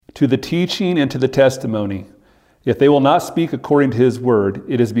to the teaching and to the testimony. If they will not speak according to his word,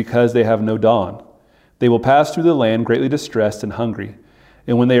 it is because they have no dawn. They will pass through the land greatly distressed and hungry.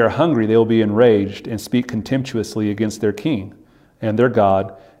 And when they are hungry, they will be enraged and speak contemptuously against their king and their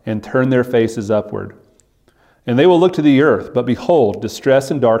God, and turn their faces upward. And they will look to the earth, but behold,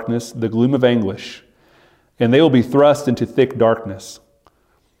 distress and darkness, the gloom of anguish. And they will be thrust into thick darkness.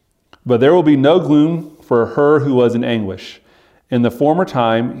 But there will be no gloom for her who was in anguish. In the former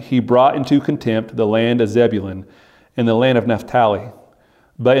time he brought into contempt the land of Zebulun and the land of Naphtali.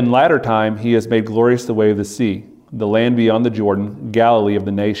 But in latter time he has made glorious the way of the sea, the land beyond the Jordan, Galilee of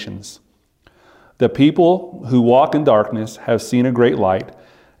the nations. The people who walk in darkness have seen a great light,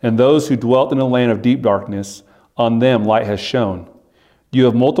 and those who dwelt in a land of deep darkness, on them light has shone. You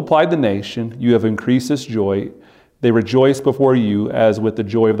have multiplied the nation, you have increased its joy. They rejoice before you as with the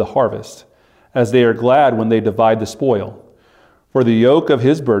joy of the harvest, as they are glad when they divide the spoil. For the yoke of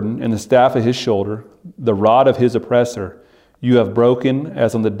his burden and the staff of his shoulder, the rod of his oppressor, you have broken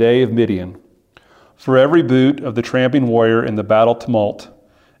as on the day of Midian. For every boot of the tramping warrior in the battle tumult,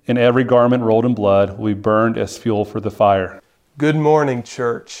 and every garment rolled in blood will be burned as fuel for the fire. Good morning,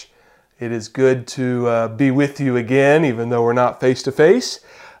 church. It is good to be with you again, even though we're not face to face.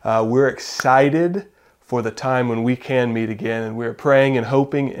 We're excited for the time when we can meet again, and we're praying and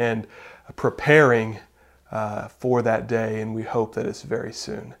hoping and preparing for that day, and we hope that it's very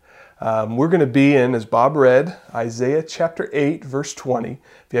soon. We're going to be in, as Bob read, Isaiah chapter 8, verse 20.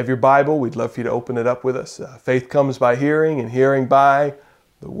 If you have your Bible, we'd love for you to open it up with us. Faith comes by hearing, and hearing by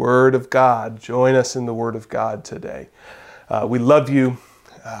the Word of God. Join us in the Word of God today. We love you.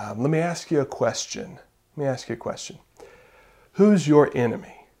 Let me ask you a question. Who's your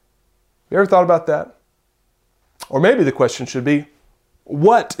enemy? You ever thought about that? Or maybe the question should be,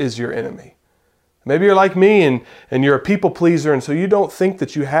 what is your enemy? Maybe you're like me and you're a people pleaser, and so you don't think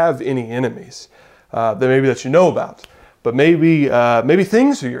that you have any enemies that you know about. But maybe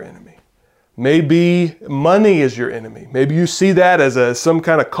things are your enemy. Maybe money is your enemy. Maybe you see that as some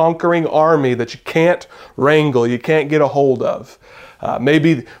kind of conquering army that you can't wrangle, you can't get a hold of.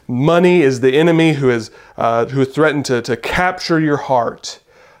 Maybe money is the enemy who threatened to capture your heart.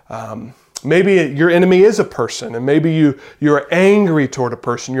 Maybe your enemy is a person, and maybe you're angry toward a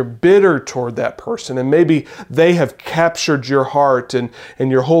person, you're bitter toward that person, and maybe they have captured your heart, and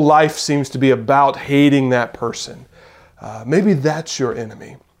your whole life seems to be about hating that person. Maybe that's your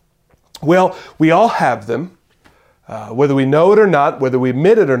enemy. Well, we all have them. Whether we know it or not, whether we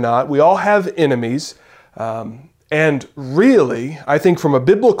admit it or not, we all have enemies. And really, I think from a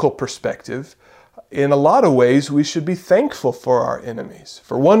biblical perspective, in a lot of ways, we should be thankful for our enemies.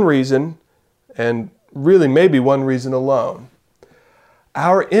 For one reason, and really maybe one reason alone.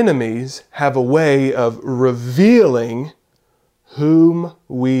 Our enemies have a way of revealing whom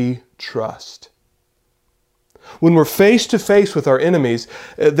we trust. When we're face to face with our enemies,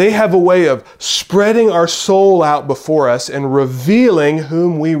 they have a way of spreading our soul out before us and revealing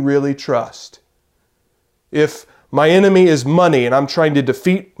whom we really trust. If my enemy is money and I'm trying to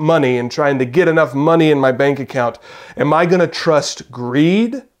defeat money and trying to get enough money in my bank account, am I going to trust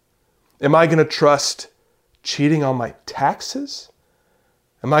greed? Am I going to trust cheating on my taxes?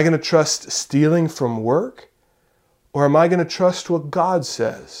 Am I going to trust stealing from work? Or am I going to trust what God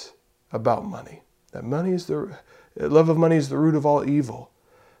says about money? That love of money is the root of all evil.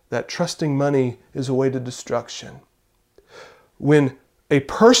 That trusting money is a way to destruction. When a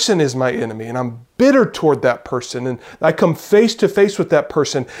person is my enemy and I'm bitter toward that person and I come face to face with that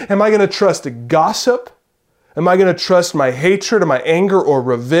person, am I going to trust gossip? Am I going to trust my hatred or my anger or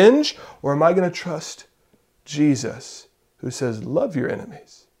revenge? Or am I going to trust Jesus, who says, love your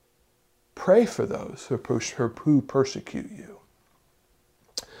enemies. Pray for those who persecute you.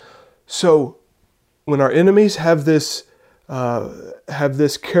 So, when our enemies have this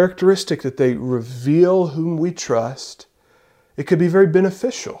characteristic that they reveal whom we trust, it could be very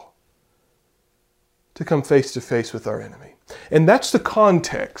beneficial to come face to face with our enemy. And that's the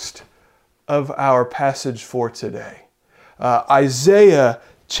context of our passage for today. Isaiah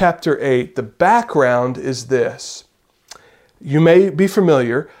chapter 8, the background is this. You may be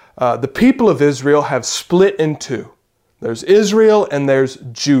familiar, the people of Israel have split in two. There's Israel and there's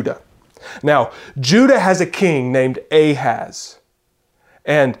Judah. Now, Judah has a king named Ahaz.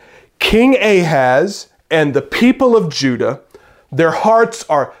 And King Ahaz and the people of Judah, their hearts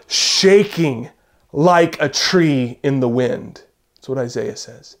are shaking like a tree in the wind. That's what Isaiah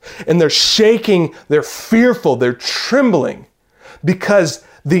says. And they're shaking, they're fearful, they're trembling because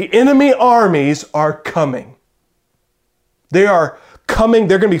the enemy armies are coming. They are coming,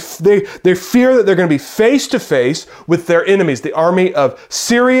 they fear that they're going to be face to face with their enemies, the army of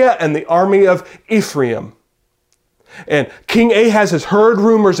Syria and the army of Ephraim. And King Ahaz has heard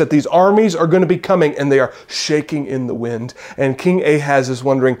rumors that these armies are going to be coming, and they are shaking in the wind. And King Ahaz is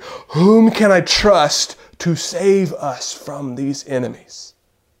wondering, whom can I trust to save us from these enemies?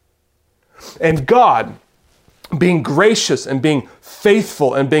 And God, being gracious and being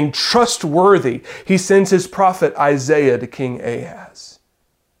faithful and being trustworthy, he sends his prophet Isaiah to King Ahaz.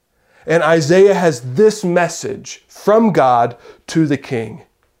 And Isaiah has this message from God to the king.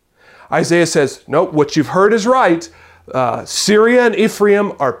 Isaiah says, nope, what you've heard is right. Syria and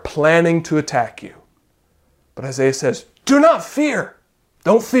Ephraim are planning to attack you. But Isaiah says, do not fear.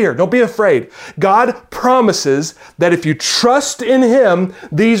 Don't fear. Don't be afraid. God promises that if you trust in him,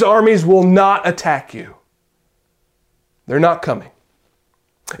 these armies will not attack you. They're not coming.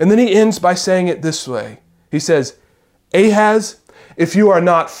 And then he ends by saying it this way. He says, Ahaz, if you are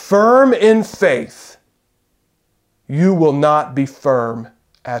not firm in faith, you will not be firm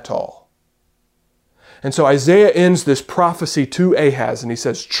at all. And so Isaiah ends this prophecy to Ahaz, and he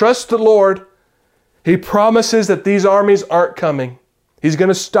says, trust the Lord. He promises that these armies aren't coming. He's going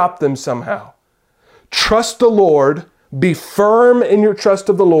to stop them somehow. Trust the Lord. Be firm in your trust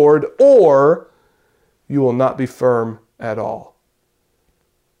of the Lord, or you will not be firm at all.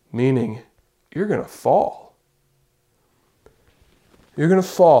 Meaning, you're going to fall. You're going to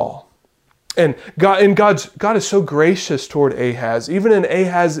fall. And God is so gracious toward Ahaz. Even in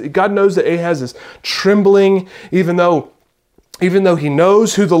Ahaz, God knows that Ahaz is trembling, even though he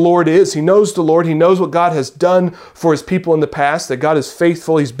knows who the Lord is. He knows the Lord. He knows what God has done for his people in the past, that God is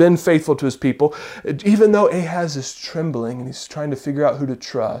faithful. He's been faithful to his people. Even though Ahaz is trembling and he's trying to figure out who to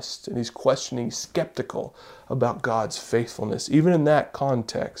trust, and he's questioning, skeptical about God's faithfulness. Even in that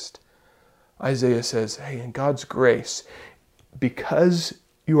context, Isaiah says, hey, in God's grace, because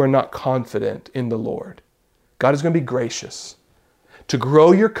you are not confident in the Lord, God is going to be gracious. To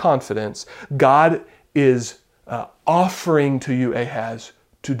grow your confidence, God is offering to you, Ahaz,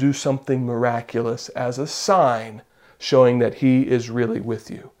 to do something miraculous as a sign showing that he is really with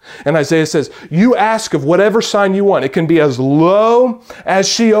you. And Isaiah says, you ask of whatever sign you want. It can be as low as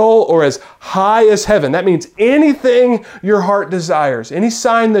Sheol or as high as heaven. That means anything your heart desires, any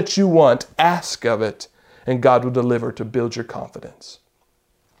sign that you want, ask of it, and God will deliver to build your confidence.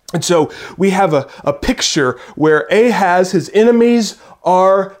 And so we have a picture where Ahaz, his enemies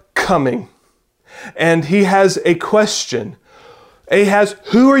are coming. And he has a question. Ahaz,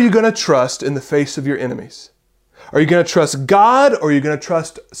 who are you going to trust in the face of your enemies? Are you going to trust God, or are you going to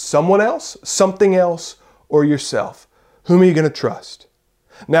trust someone else, something else, or yourself? Whom are you going to trust?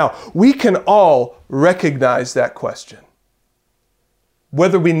 Now, we can all recognize that question.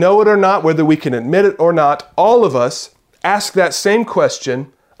 Whether we know it or not, whether we can admit it or not, all of us ask that same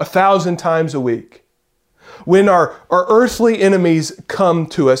question 1,000 times a week. When our earthly enemies come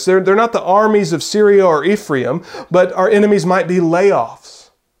to us, they're not the armies of Syria or Ephraim, but our enemies might be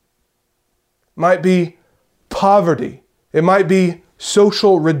layoffs, might be poverty, it might be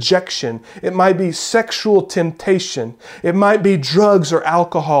social rejection, it might be sexual temptation, it might be drugs or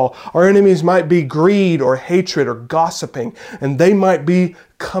alcohol. Our enemies might be greed or hatred or gossiping, and they might be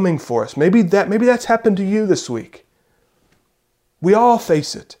coming for us. Maybe that's happened to you this week. We all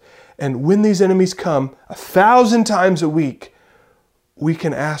face it. And when these enemies come 1,000 times a week, we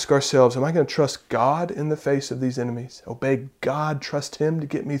can ask ourselves, am I going to trust God in the face of these enemies? Obey God, trust him to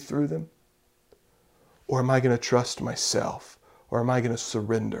get me through them? Or am I going to trust myself? Or am I going to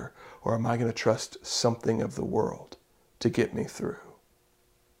surrender? Or am I going to trust something of the world to get me through?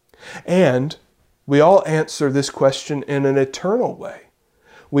 And we all answer this question in an eternal way.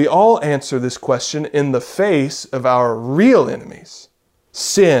 We all answer this question in the face of our real enemies,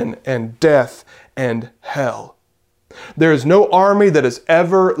 sin and death and hell. There is no army that has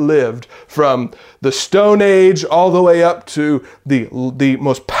ever lived from the Stone Age all the way up to the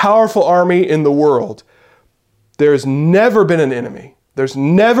most powerful army in the world. There has never been an enemy. There's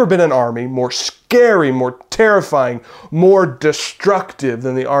never been an army more scary, more terrifying, more destructive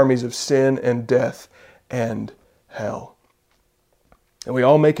than the armies of sin and death and hell. And we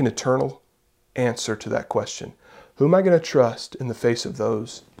all make an eternal answer to that question. Who am I going to trust in the face of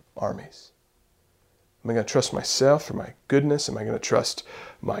those armies? Am I going to trust myself for my goodness? Am I going to trust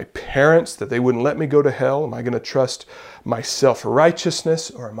my parents that they wouldn't let me go to hell? Am I going to trust my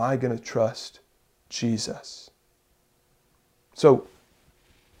self-righteousness, or am I going to trust Jesus? So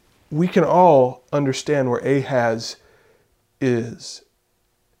we can all understand where Ahaz is.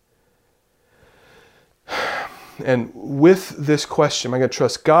 And with this question, am I going to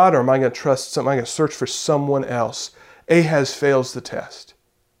trust God, or am I going to trust something? Am I going to search for someone else? Ahaz fails the test.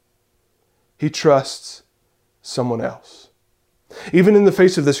 He trusts someone else. Even in the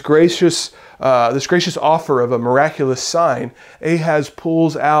face of this gracious offer of a miraculous sign, Ahaz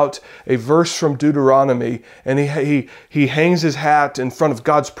pulls out a verse from Deuteronomy, and he hangs his hat in front of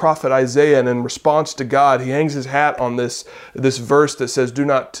God's prophet Isaiah, and in response to God, he hangs his hat on this verse that says, do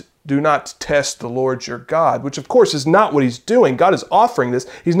not test the Lord your God, which of course is not what he's doing. God is offering this.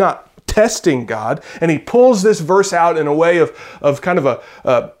 He's not testing God, and he pulls this verse out in a way of kind of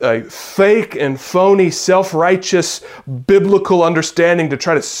a fake and phony, self-righteous biblical understanding to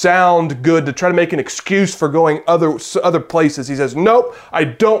try to sound good, to try to make an excuse for going other places. He says, nope, I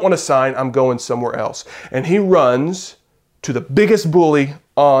don't want a sign, I'm going somewhere else. And he runs to the biggest bully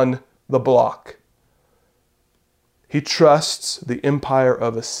on the block. He trusts the empire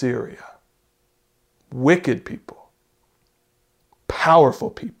of Assyria. Wicked people, powerful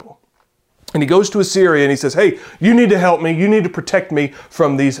people. And he goes to Assyria and he says, hey, you need to help me. You need to protect me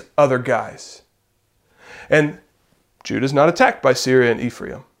from these other guys. And Judah's not attacked by Syria and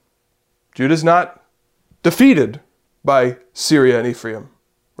Ephraim. Judah's not defeated by Syria and Ephraim,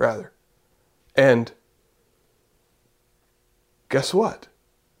 rather. And guess what?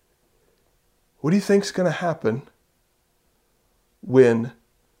 What do you think's going to happen when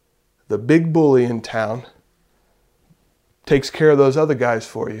the big bully in town takes care of those other guys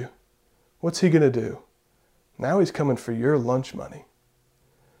for you? What's he going to do? Now he's coming for your lunch money.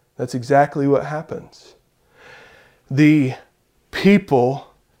 That's exactly what happens. The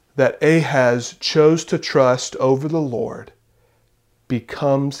people that Ahaz chose to trust over the Lord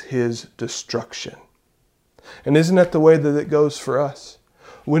becomes his destruction. And isn't that the way that it goes for us?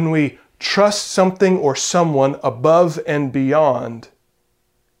 When we trust something or someone above and beyond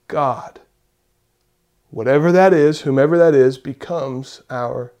God, whatever that is, whomever that is, becomes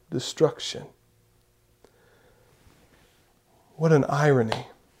our destruction. What an irony.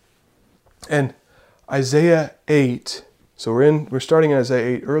 And Isaiah 8, so we're starting in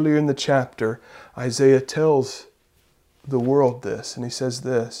Isaiah 8. Earlier in the chapter, Isaiah tells the world this, and he says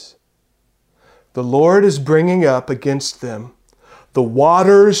this: the Lord is bringing up against them the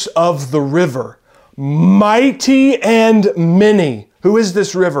waters of the river, mighty and many. Who is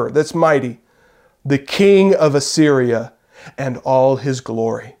this river that's mighty? The king of Assyria and all his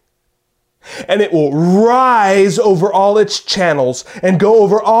glory. And it will rise over all its channels and go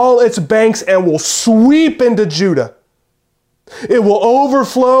over all its banks and will sweep into Judah. It will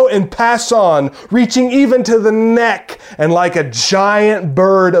overflow and pass on, reaching even to the neck, and like a giant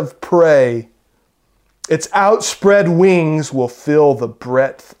bird of prey, its outspread wings will fill the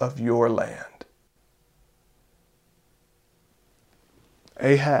breadth of your land.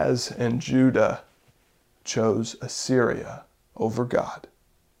 Ahaz and Judah chose Assyria over God,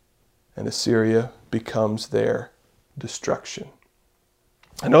 and Assyria becomes their destruction.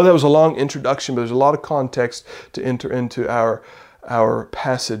 I know that was a long introduction, but there's a lot of context to enter into our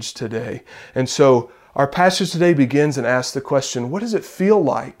passage today. And so our passage today begins and asks the question, what does it feel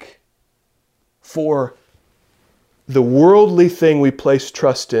like for the worldly thing we place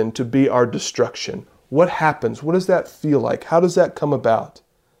trust in to be our destruction? What happens? What does that feel like? How does that come about?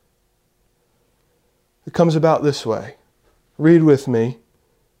 It comes about this way. Read with me.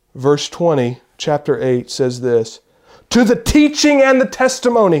 Verse 20, chapter 8 says this: to the teaching and the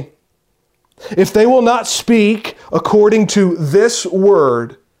testimony, if they will not speak according to this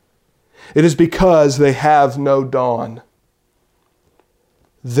word, it is because they have no dawn.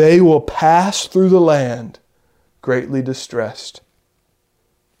 They will pass through the land greatly distressed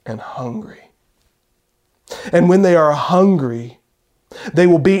and hungry. And when they are hungry, they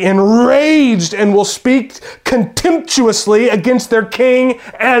will be enraged and will speak contemptuously against their king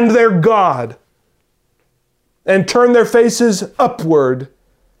and their God, and turn their faces upward,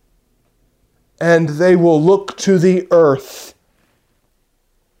 and they will look to the earth,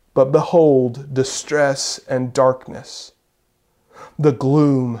 but behold distress and darkness, the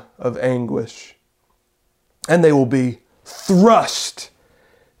gloom of anguish, and they will be thrust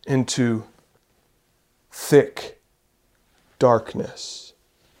into thick darkness.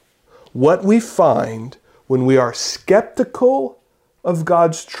 What we find when we are skeptical of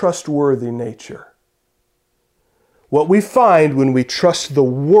God's trustworthy nature, what we find when we trust the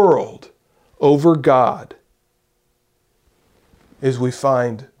world over God, is we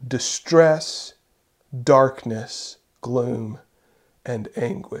find distress, darkness, gloom, and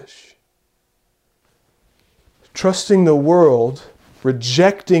anguish. Trusting the world,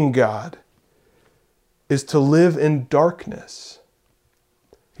 rejecting God, is to live in darkness.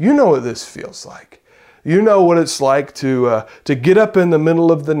 You know what this feels like. You know what it's like to get up in the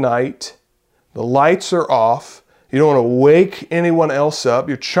middle of the night. The lights are off. You don't want to wake anyone else up.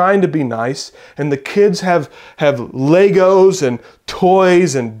 You're trying to be nice. And the kids have Legos and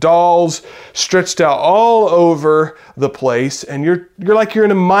toys and dolls stretched out all over the place. And you're like you're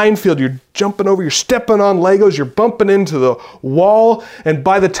in a minefield. You're jumping over, you're stepping on Legos, you're bumping into the wall. And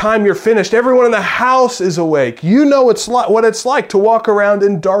by the time you're finished, everyone in the house is awake. You know what it's like to walk around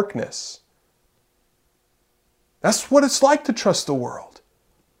in darkness. That's what it's like to trust the world.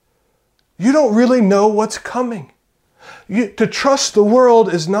 You don't really know what's coming. To trust the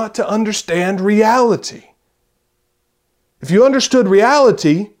world is not to understand reality. If you understood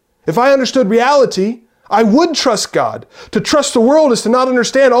reality, if I understood reality, I would trust God. To trust the world is to not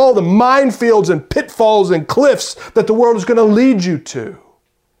understand all the minefields and pitfalls and cliffs that the world is going to lead you to.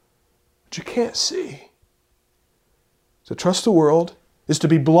 But you can't see. To trust the world is to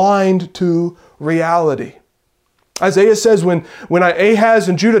be blind to reality. Isaiah says when Ahaz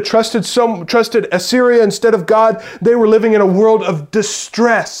and Judah trusted Assyria instead of God, they were living in a world of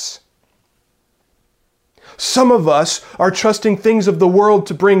distress. Some of us are trusting things of the world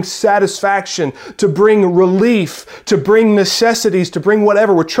to bring satisfaction, to bring relief, to bring necessities, to bring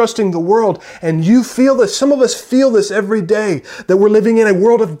whatever. We're trusting the world. And you feel this. Some of us feel this every day, that we're living in a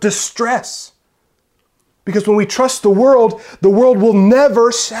world of distress. Because when we trust the world will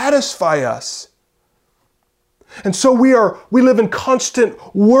never satisfy us. And so we live in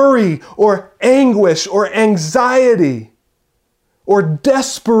constant worry or anguish or anxiety or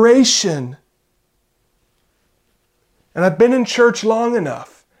desperation. And I've been in church long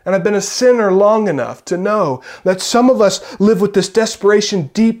enough, and I've been a sinner long enough to know that some of us live with this desperation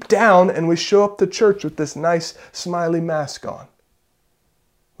deep down, and we show up to church with this nice smiley mask on.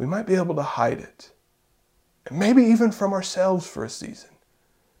 We might be able to hide it, and maybe even from ourselves for a season.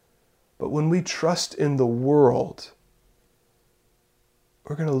 But when we trust in the world,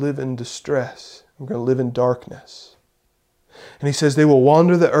 we're going to live in distress. We're going to live in darkness. And he says they will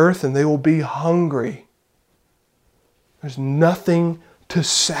wander the earth and they will be hungry. There's nothing to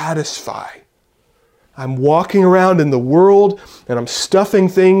satisfy. I'm walking around in the world and I'm stuffing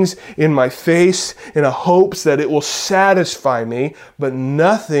things in my face in a hopes that it will satisfy me, but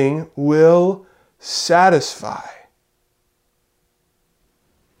nothing will satisfy.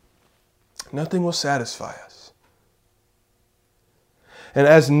 Nothing will satisfy us. And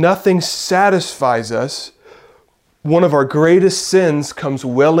as nothing satisfies us, one of our greatest sins comes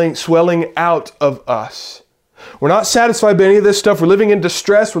swelling out of us. We're not satisfied by any of this stuff. We're living in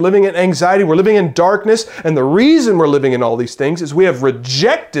distress. We're living in anxiety. We're living in darkness. And the reason we're living in all these things is we have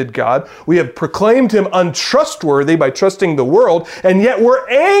rejected God. We have proclaimed Him untrustworthy by trusting the world. And yet we're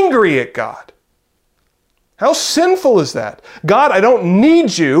angry at God. How sinful is that? God, I don't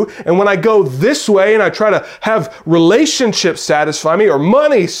need you. And when I go this way and I try to have relationships satisfy me, or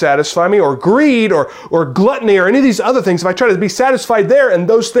money satisfy me, or greed, or gluttony, or any of these other things, if I try to be satisfied there and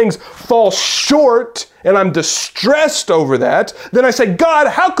those things fall short and I'm distressed over that, then I say, God,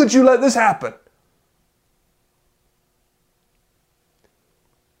 how could you let this happen?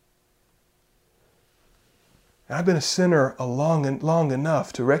 And I've been a sinner long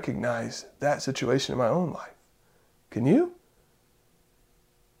enough to recognize that situation in my own life. Can you?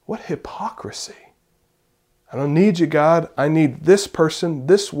 What hypocrisy. I don't need you, God. I need this person,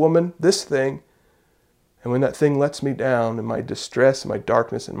 this woman, this thing. And when that thing lets me down in my distress, my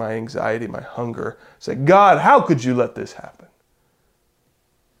darkness, and my anxiety, my hunger, I say, God, how could you let this happen?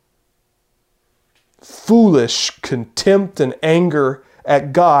 Foolish contempt and anger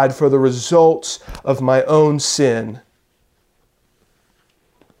at God for the results of my own sin.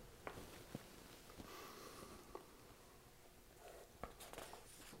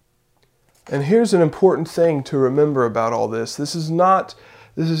 And here's an important thing to remember about all this. This is not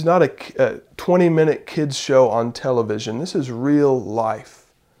a 20-minute kids show on television. This is real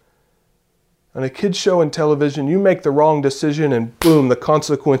life. On a kids show on television, you make the wrong decision and boom, the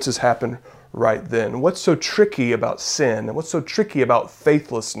consequences happen right then. What's so tricky about sin and what's so tricky about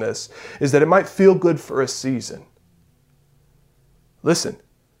faithlessness is that it might feel good for a season. Listen,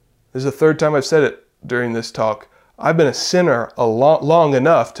 this is the third time I've said it during this talk. I've been a sinner long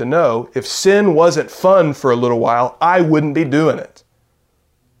enough to know if sin wasn't fun for a little while, I wouldn't be doing it.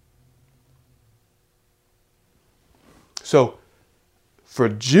 So for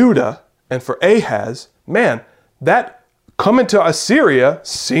Judah and for Ahaz, man, that coming to Assyria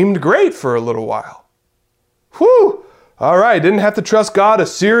seemed great for a little while. Whew! All right, didn't have to trust God.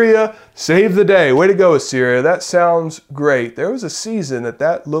 Assyria saved the day. Way to go, Assyria. That sounds great. There was a season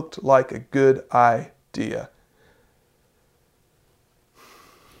that looked like a good idea.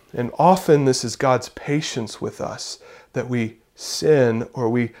 And often this is God's patience with us, that we sin or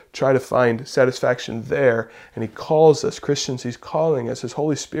we try to find satisfaction there. And he calls us, Christians, he's calling us, his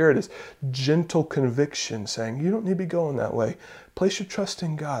Holy Spirit is gentle conviction saying, you don't need to be going that way. Place your trust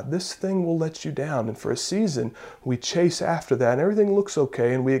in God. This thing will let you down. And for a season, we chase after that and everything looks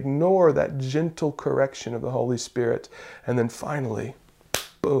okay and we ignore that gentle correction of the Holy Spirit. And then finally,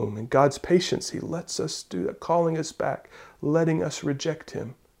 boom, in God's patience, he lets us do that, calling us back, letting us reject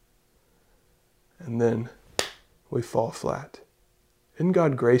him. And then we fall flat. Isn't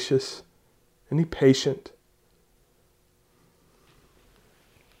God gracious? Isn't he patient?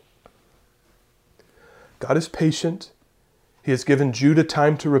 God is patient. He has given Judah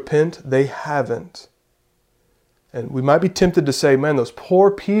time to repent. They haven't. And we might be tempted to say, man, those poor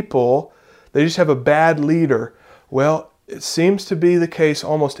people, they just have a bad leader. Well, it seems to be the case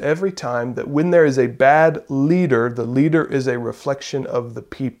almost every time that when there is a bad leader, the leader is a reflection of the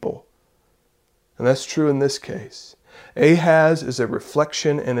people. And that's true in this case. Ahaz is a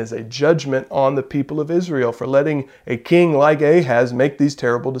reflection and is a judgment on the people of Israel for letting a king like Ahaz make these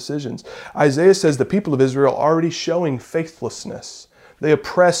terrible decisions. Isaiah says the people of Israel are already showing faithlessness. They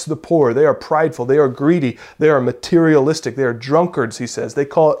oppress the poor. They are prideful. They are greedy. They are materialistic. They are drunkards, he says. They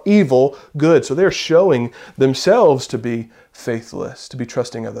call evil good. So they're showing themselves to be faithless, to be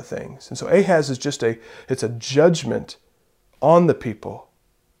trusting other things. And so Ahaz is just it's a judgment on the people.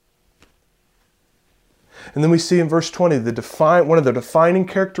 And then we see in verse 20, one of the defining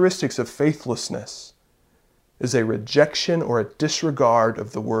characteristics of faithlessness is a rejection or a disregard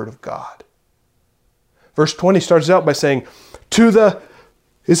of the Word of God. Verse 20 starts out by saying, to the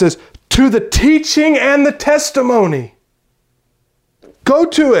teaching and the testimony. Go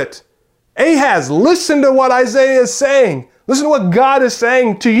to it. Ahaz, listen to what Isaiah is saying. Listen to what God is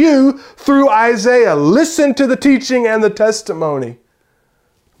saying to you through Isaiah. Listen to the teaching and the testimony.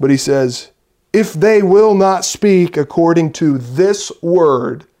 But he says, if they will not speak according to this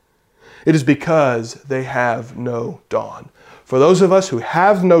word, it is because they have no dawn. For those of us who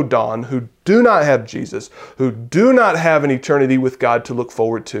have no dawn, who do not have Jesus, who do not have an eternity with God to look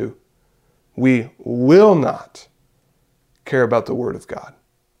forward to, we will not care about the Word of God.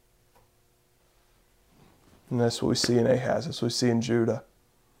 And that's what we see in Ahaz, that's what we see in Judah.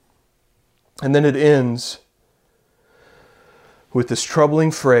 And then it ends with this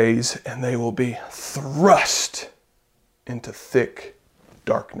troubling phrase, and they will be thrust into thick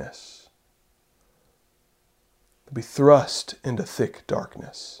darkness. They'll be thrust into thick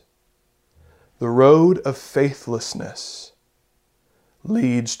darkness. The road of faithlessness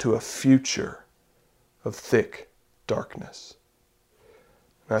leads to a future of thick darkness.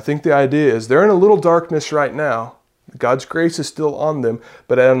 And I think the idea is they're in a little darkness right now. God's grace is still on them,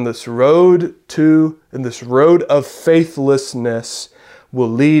 but on this road of faithlessness will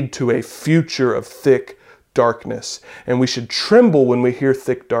lead to a future of thick darkness. And we should tremble when we hear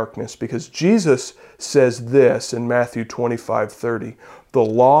thick darkness, because Jesus says this in Matthew 25:30, the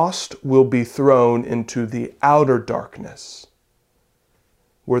lost will be thrown into the outer darkness,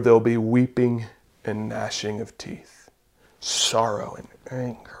 where there'll be weeping and gnashing of teeth, sorrow and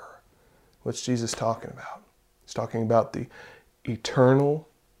anger. What's Jesus talking about? He's talking about the eternal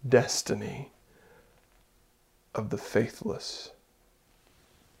destiny of the faithless.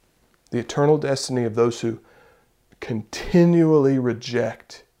 The eternal destiny of those who continually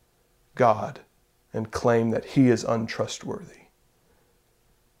reject God and claim that He is untrustworthy.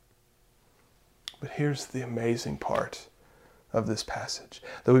 But here's the amazing part of this passage.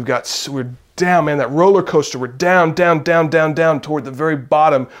 That we're down, man, that roller coaster, we're down toward the very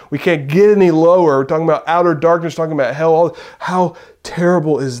bottom. We can't get any lower. We're talking about outer darkness, talking about hell. How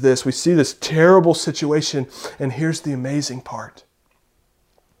terrible is this? We see this terrible situation, and here's the amazing part.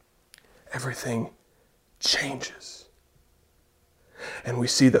 Everything changes. And we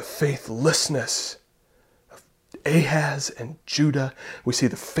see the faithlessness of Ahaz and Judah. We see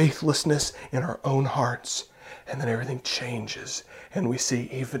the faithlessness in our own hearts. And then everything changes. And we see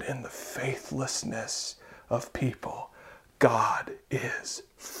even in the faithlessness of people, God is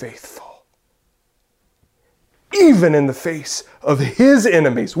faithful. Even in the face of His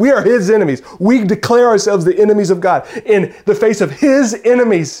enemies. We are His enemies. We declare ourselves the enemies of God. In the face of His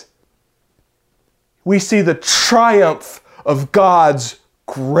enemies, we see the triumph of God's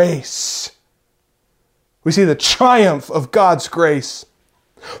grace. We see the triumph of God's grace.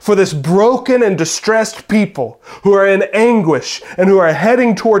 For this broken and distressed people who are in anguish and who are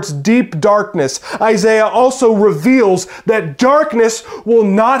heading towards deep darkness, Isaiah also reveals that darkness will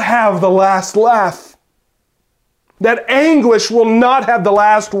not have the last laugh. That anguish will not have the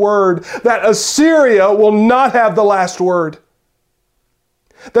last word. That Assyria will not have the last word.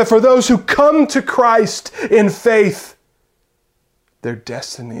 That for those who come to Christ in faith, their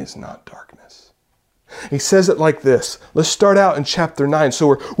destiny is not darkness. He says it like this. Let's start out in chapter 9.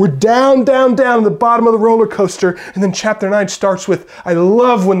 So we're down at the bottom of the roller coaster. And then chapter 9 starts with, I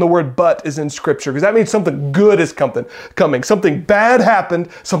love when the word but is in Scripture, because that means something good is coming. Something bad happened,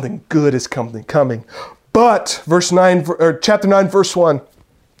 something good is coming. But, chapter 9, verse 1,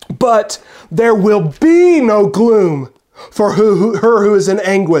 but there will be no gloom for her who is in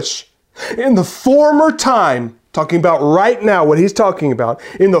anguish. In the former time, talking about right now, what he's talking about.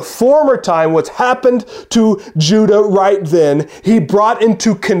 In the former time, what's happened to Judah right then, he brought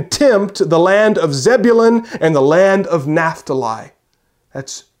into contempt the land of Zebulun and the land of Naphtali.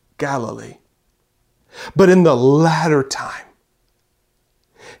 That's Galilee. But in the latter time,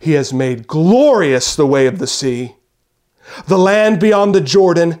 he has made glorious the way of the sea, the land beyond the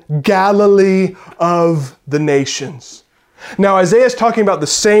Jordan, Galilee of the nations. Now, Isaiah is talking about the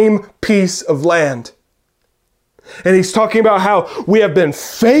same piece of land. And he's talking about how we have been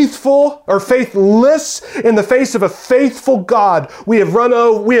faithful or faithless in the face of a faithful God. We have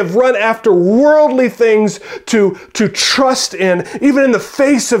run after worldly things to trust in, even in the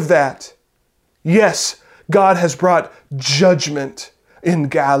face of that. Yes, God has brought judgment in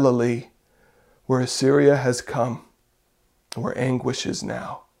Galilee, where Assyria has come, where anguish is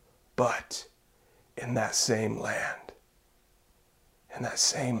now. But in that same land,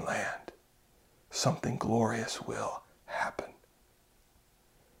 something glorious will happen.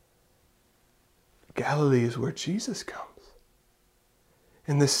 Galilee is where Jesus comes.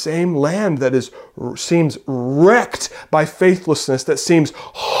 In the same land that seems wrecked by faithlessness, that seems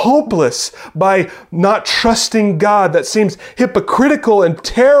hopeless by not trusting God, that seems hypocritical and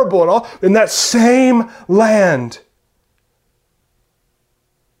terrible and all, in that same land,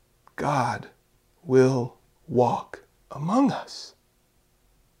 God will walk among us.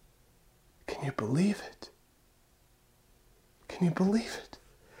 Can you believe it? Can you believe it?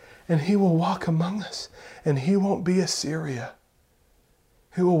 And he will walk among us, and he won't be Assyria.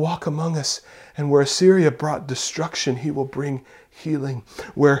 He will walk among us, and where Assyria brought destruction, he will bring healing.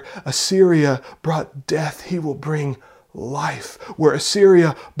 Where Assyria brought death, he will bring life. Where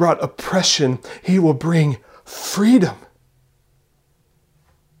Assyria brought oppression, he will bring freedom.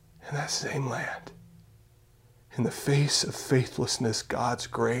 In that same land, in the face of faithlessness, God's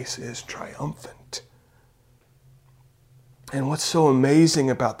grace is triumphant. And what's so amazing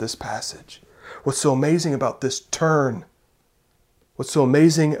about this passage, what's so amazing about this turn, what's so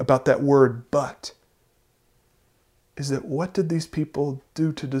amazing about that word but, is that what did these people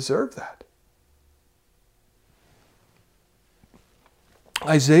do to deserve that?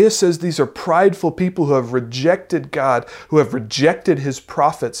 Isaiah says these are prideful people who have rejected God, who have rejected his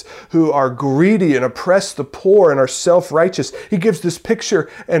prophets, who are greedy and oppress the poor and are self-righteous. He gives this picture,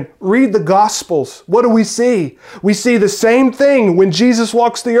 and read the Gospels. What do we see? We see the same thing when Jesus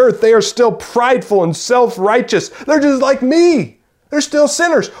walks the earth. They are still prideful and self-righteous. They're just like me. They're still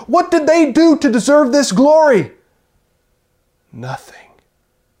sinners. What did they do to deserve this glory? Nothing.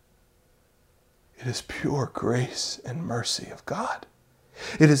 It is pure grace and mercy of God.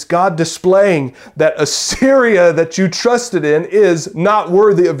 It is God displaying that Assyria that you trusted in is not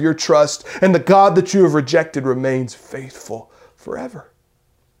worthy of your trust, and the God that you have rejected remains faithful forever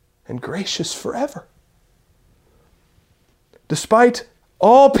and gracious forever. Despite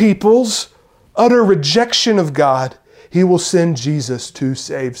all people's utter rejection of God, he will send Jesus to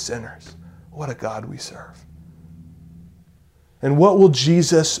save sinners. What a God we serve. And what will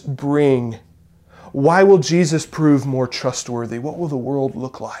Jesus bring? Why will Jesus prove more trustworthy? What will the world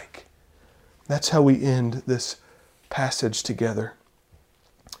look like? That's how we end this passage together.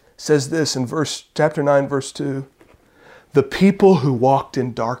 It says this in chapter 9, verse 2. The people who walked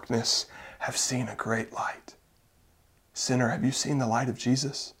in darkness have seen a great light. Sinner, have you seen the light of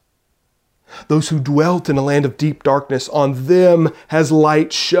Jesus? Those who dwelt in a land of deep darkness, on them has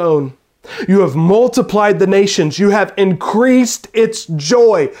light shone. You have multiplied the nations. You have increased its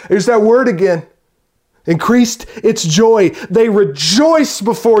joy. There's that word again. Increased its joy. They rejoice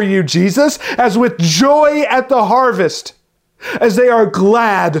before you, Jesus, as with joy at the harvest, as they are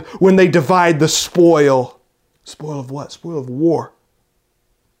glad when they divide the spoil. Spoil of what? Spoil of war.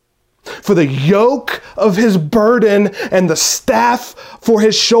 For the yoke of his burden and the staff for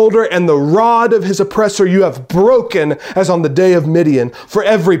his shoulder and the rod of his oppressor you have broken as on the day of Midian. For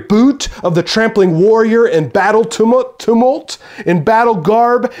every boot of the trampling warrior in battle tumult, in battle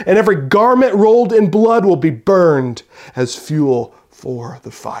garb, and every garment rolled in blood will be burned as fuel for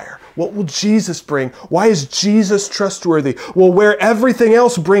the fire. What will Jesus bring? Why is Jesus trustworthy? Well, where everything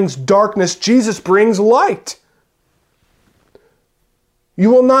else brings darkness, Jesus brings light. You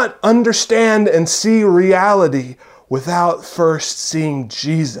will not understand and see reality without first seeing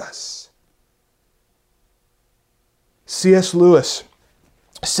Jesus. C.S. Lewis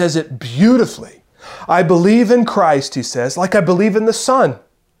says it beautifully. I believe in Christ, he says, like I believe in the sun.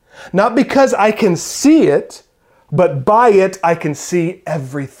 Not because I can see it, but by it I can see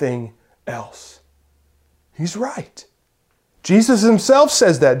everything else. He's right. Jesus himself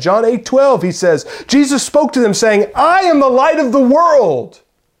says that. John 8:12, he says, Jesus spoke to them saying, I am the light of the world.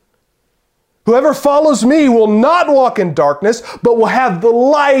 Whoever follows me will not walk in darkness, but will have the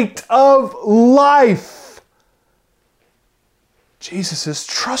light of life. Jesus is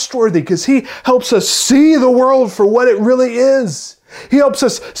trustworthy because he helps us see the world for what it really is. He helps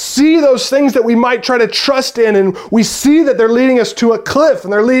us see those things that we might try to trust in, and we see that they're leading us to a cliff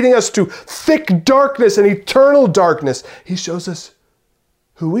and they're leading us to thick darkness and eternal darkness. He shows us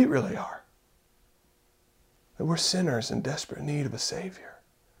who we really are. That we're sinners in desperate need of a Savior.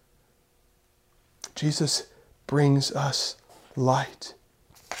 Jesus brings us light.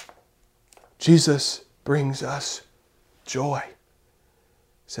 Jesus brings us joy.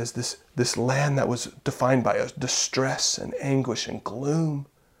 It says this land that was defined by distress and anguish and gloom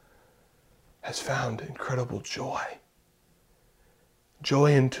has found incredible joy.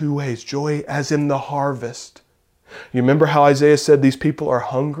 Joy in two ways. Joy as in the harvest. You remember how Isaiah said these people are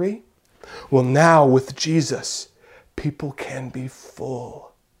hungry? Well, now with Jesus, people can be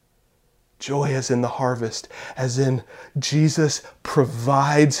full. Joy as in the harvest, as in Jesus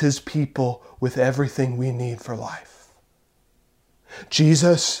provides his people with everything we need for life.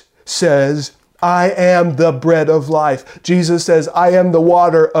 Jesus says, I am the bread of life. Jesus says, I am the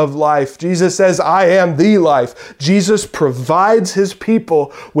water of life. Jesus says, I am the life. Jesus provides his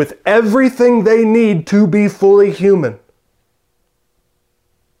people with everything they need to be fully human.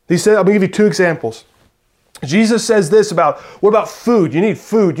 He said, I'm going to give you two examples. Jesus says this about, what about food? You need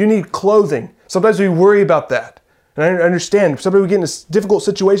food. You need clothing. Sometimes we worry about that. And I understand, sometimes we get into difficult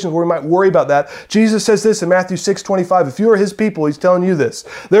situations where we might worry about that. Jesus says this in Matthew 6:25. If you are his people, he's telling you this.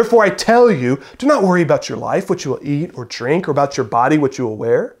 Therefore I tell you, do not worry about your life, what you will eat or drink, or about your body, what you will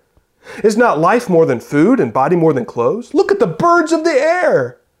wear. Is not life more than food and body more than clothes? Look at the birds of the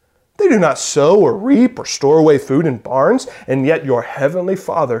air. They do not sow or reap or store away food in barns, and yet your heavenly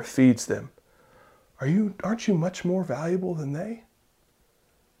Father feeds them. Aren't you much more valuable than they?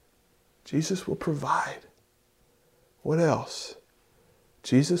 Jesus will provide. What else?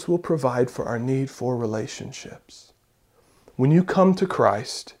 Jesus will provide for our need for relationships. When you come to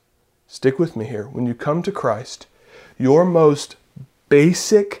Christ, stick with me here, when you come to Christ, your most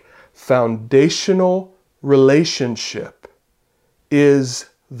basic, foundational relationship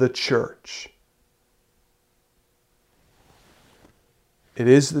is the church. It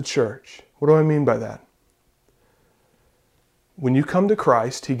is the church. What do I mean by that? When you come to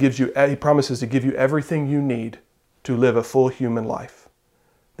Christ, he promises to give you everything you need to live a full human life.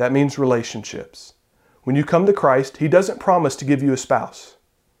 That means relationships. When you come to Christ, he doesn't promise to give you a spouse.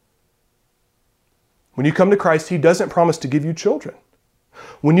 When you come to Christ, he doesn't promise to give you children.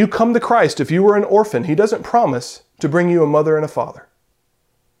 When you come to Christ, if you were an orphan, he doesn't promise to bring you a mother and a father.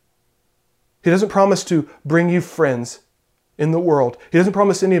 He doesn't promise to bring you friends in the world. He doesn't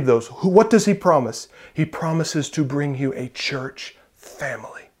promise any of those. What does he promise? He promises to bring you a church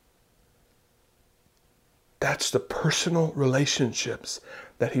family. That's the personal relationships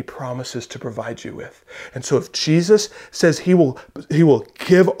that he promises to provide you with. And so if Jesus says he will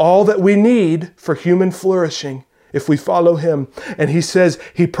give all that we need for human flourishing if we follow him, and he says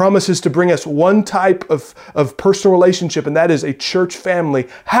he promises to bring us one type of personal relationship, and that is a church family.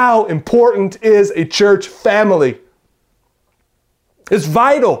 How important is a church family? It's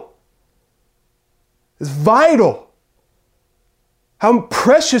vital. It's vital. How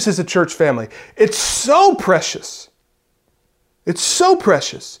precious is a church family? It's so precious. It's so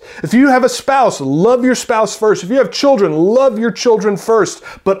precious. If you have a spouse, love your spouse first. If you have children, love your children first.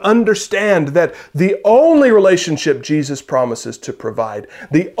 But understand that the only relationship Jesus promises to provide,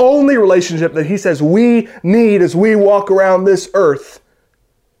 the only relationship that he says we need as we walk around this earth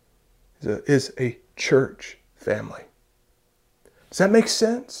is a church family. Does that make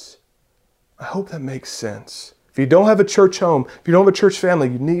sense? I hope that makes sense. If you don't have a church home, if you don't have a church family,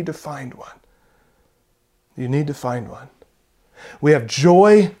 you need to find one. You need to find one. We have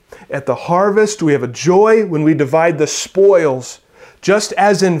joy at the harvest. We have a joy when we divide the spoils. Just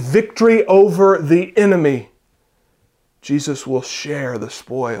as in victory over the enemy, Jesus will share the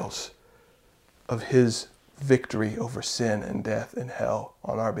spoils of his victory over sin and death and hell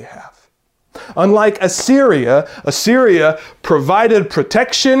on our behalf. Unlike Assyria, Assyria provided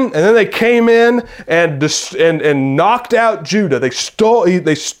protection, and then they came in and knocked out Judah. They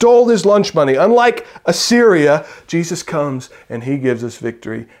stole his lunch money. Unlike Assyria, Jesus comes and he gives us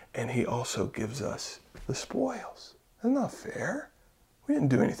victory, and he also gives us the spoils. That's not fair. We didn't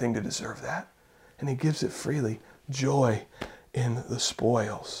do anything to deserve that. And he gives it freely. Joy in the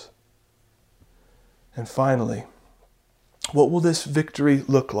spoils. And finally, what will this victory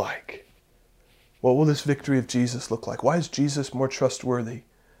look like? What will this victory of Jesus look like? Why is Jesus more trustworthy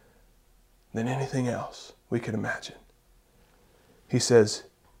than anything else we could imagine? He says,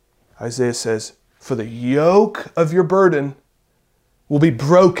 Isaiah says, for the yoke of your burden will be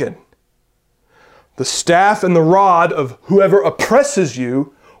broken. The staff and the rod of whoever oppresses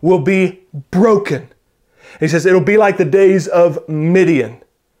you will be broken. He says it'll be like the days of Midian.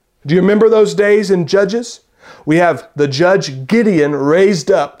 Do you remember those days in Judges? We have the judge Gideon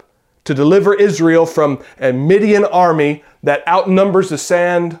raised up to deliver Israel from a Midian army that outnumbers the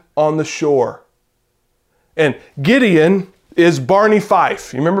sand on the shore. And Gideon is Barney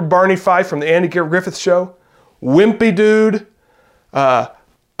Fife. You remember Barney Fife from the Andy Griffith Show? Wimpy dude,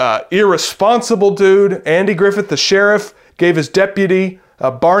 irresponsible dude. Andy Griffith, the sheriff, gave his deputy,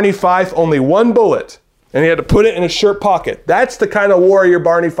 Barney Fife, only one bullet. And he had to put it in his shirt pocket. That's the kind of warrior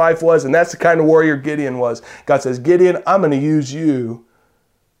Barney Fife was, and that's the kind of warrior Gideon was. God says, Gideon, I'm going to use you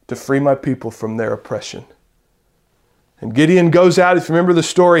to free my people from their oppression. And Gideon goes out. If you remember the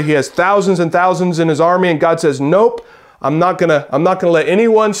story, he has thousands and thousands in his army, and God says, nope, I'm not gonna let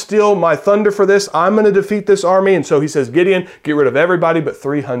anyone steal my thunder for this. I'm gonna defeat this army. And so he says, Gideon, get rid of everybody but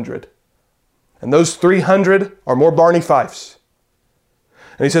 300. And those 300 are more Barney Fifes.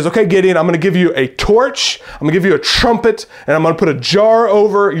 And he says, okay, Gideon, I'm going to give you a torch. I'm going to give you a trumpet, and I'm going to put a jar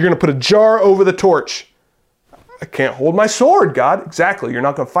over, you're going to put a jar over the torch. I can't hold my sword, God. Exactly. You're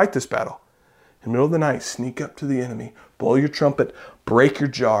not going to fight this battle. In the middle of the night, sneak up to the enemy, blow your trumpet, break your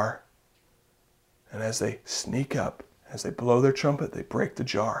jar. And as they sneak up, as they blow their trumpet, they break the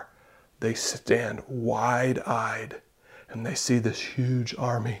jar. They stand wide-eyed, and they see this huge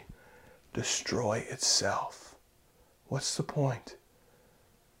army destroy itself. What's the point?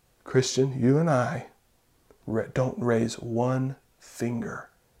 Christian, you and I don't raise one finger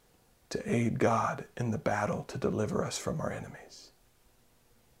to aid God in the battle to deliver us from our enemies.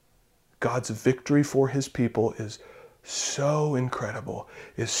 God's victory for his people is so incredible,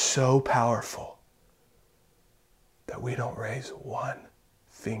 is so powerful, that we don't raise one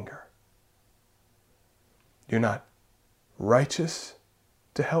finger. You're not righteous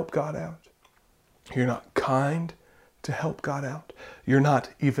to help God out. You're not kind to help God out. You're not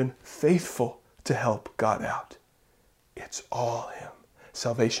even faithful to help God out. It's all him.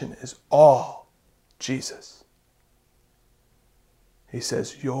 Salvation is all Jesus. He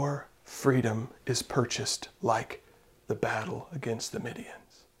says, your freedom is purchased like the battle against the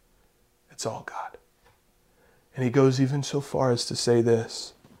Midians. It's all God. And he goes even so far as to say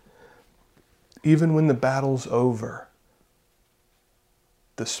this, even when the battle's over,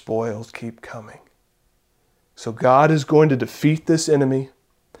 the spoils keep coming. So God is going to defeat this enemy.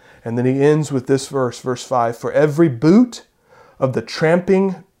 And then he ends with this verse, verse 5. For every boot of the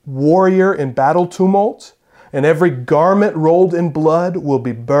tramping warrior in battle tumult, and every garment rolled in blood will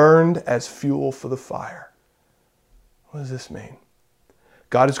be burned as fuel for the fire. What does this mean?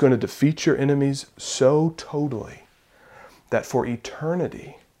 God is going to defeat your enemies so totally that for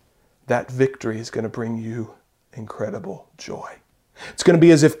eternity, that victory is going to bring you incredible joy. It's going to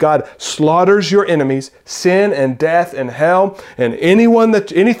be as if God slaughters your enemies, sin and death and hell, and anything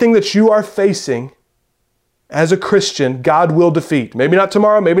that you are facing as a Christian, God will defeat. Maybe not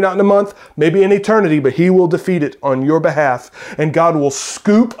tomorrow, maybe not in a month, maybe in eternity, but he will defeat it on your behalf. And God will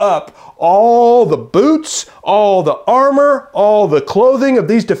scoop up all the boots, all the armor, all the clothing of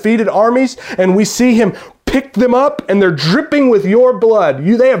these defeated armies, and we see him pick them up, and they're dripping with your blood.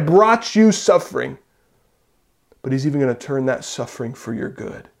 They have brought you suffering. But he's even going to turn that suffering for your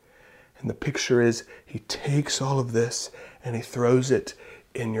good. And the picture is he takes all of this and he throws it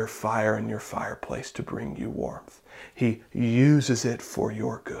in your fire, in your fireplace to bring you warmth. He uses it for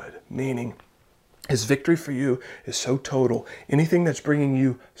your good, meaning his victory for you is so total. Anything that's bringing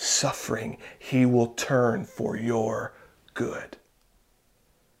you suffering, he will turn for your good.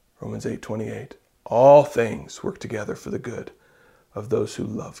 Romans 8:28. All things work together for the good of those who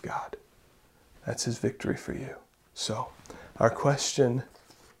love God. That's his victory for you. So, our question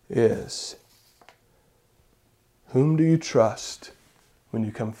is, whom do you trust when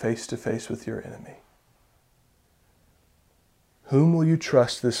you come face to face with your enemy? Whom will you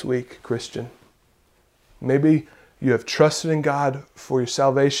trust this week, Christian? Maybe You have trusted in God for your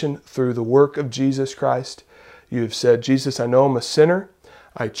salvation through the work of Jesus Christ. You have said, Jesus, I know I'm a sinner.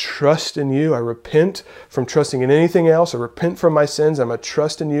 I trust in you. I repent from trusting in anything else. I repent from my sins. I'm a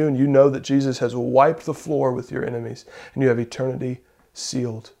trust in you. And you know that Jesus has wiped the floor with your enemies and you have eternity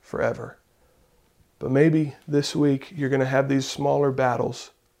sealed forever. But maybe this week you're going to have these smaller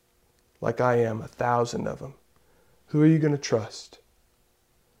battles like I am, 1,000 of them. Who are you going to trust?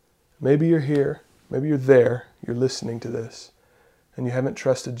 Maybe you're here. Maybe you're there. You're listening to this and you haven't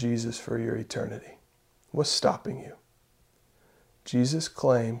trusted Jesus for your eternity. What's stopping you? Jesus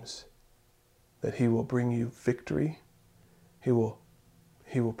claims that he will bring you victory. He will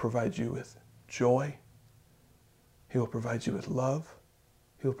provide you with joy. He will provide you with love.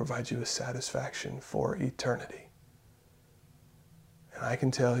 He will provide you with satisfaction for eternity. And I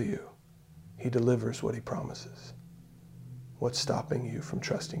can tell you, he delivers what he promises. What's stopping you from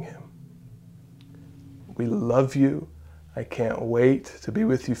trusting him? We love you. I can't wait to be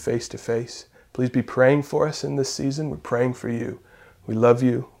with you face to face. Please be praying for us in this season. We're praying for you. We love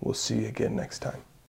you. We'll see you again next time.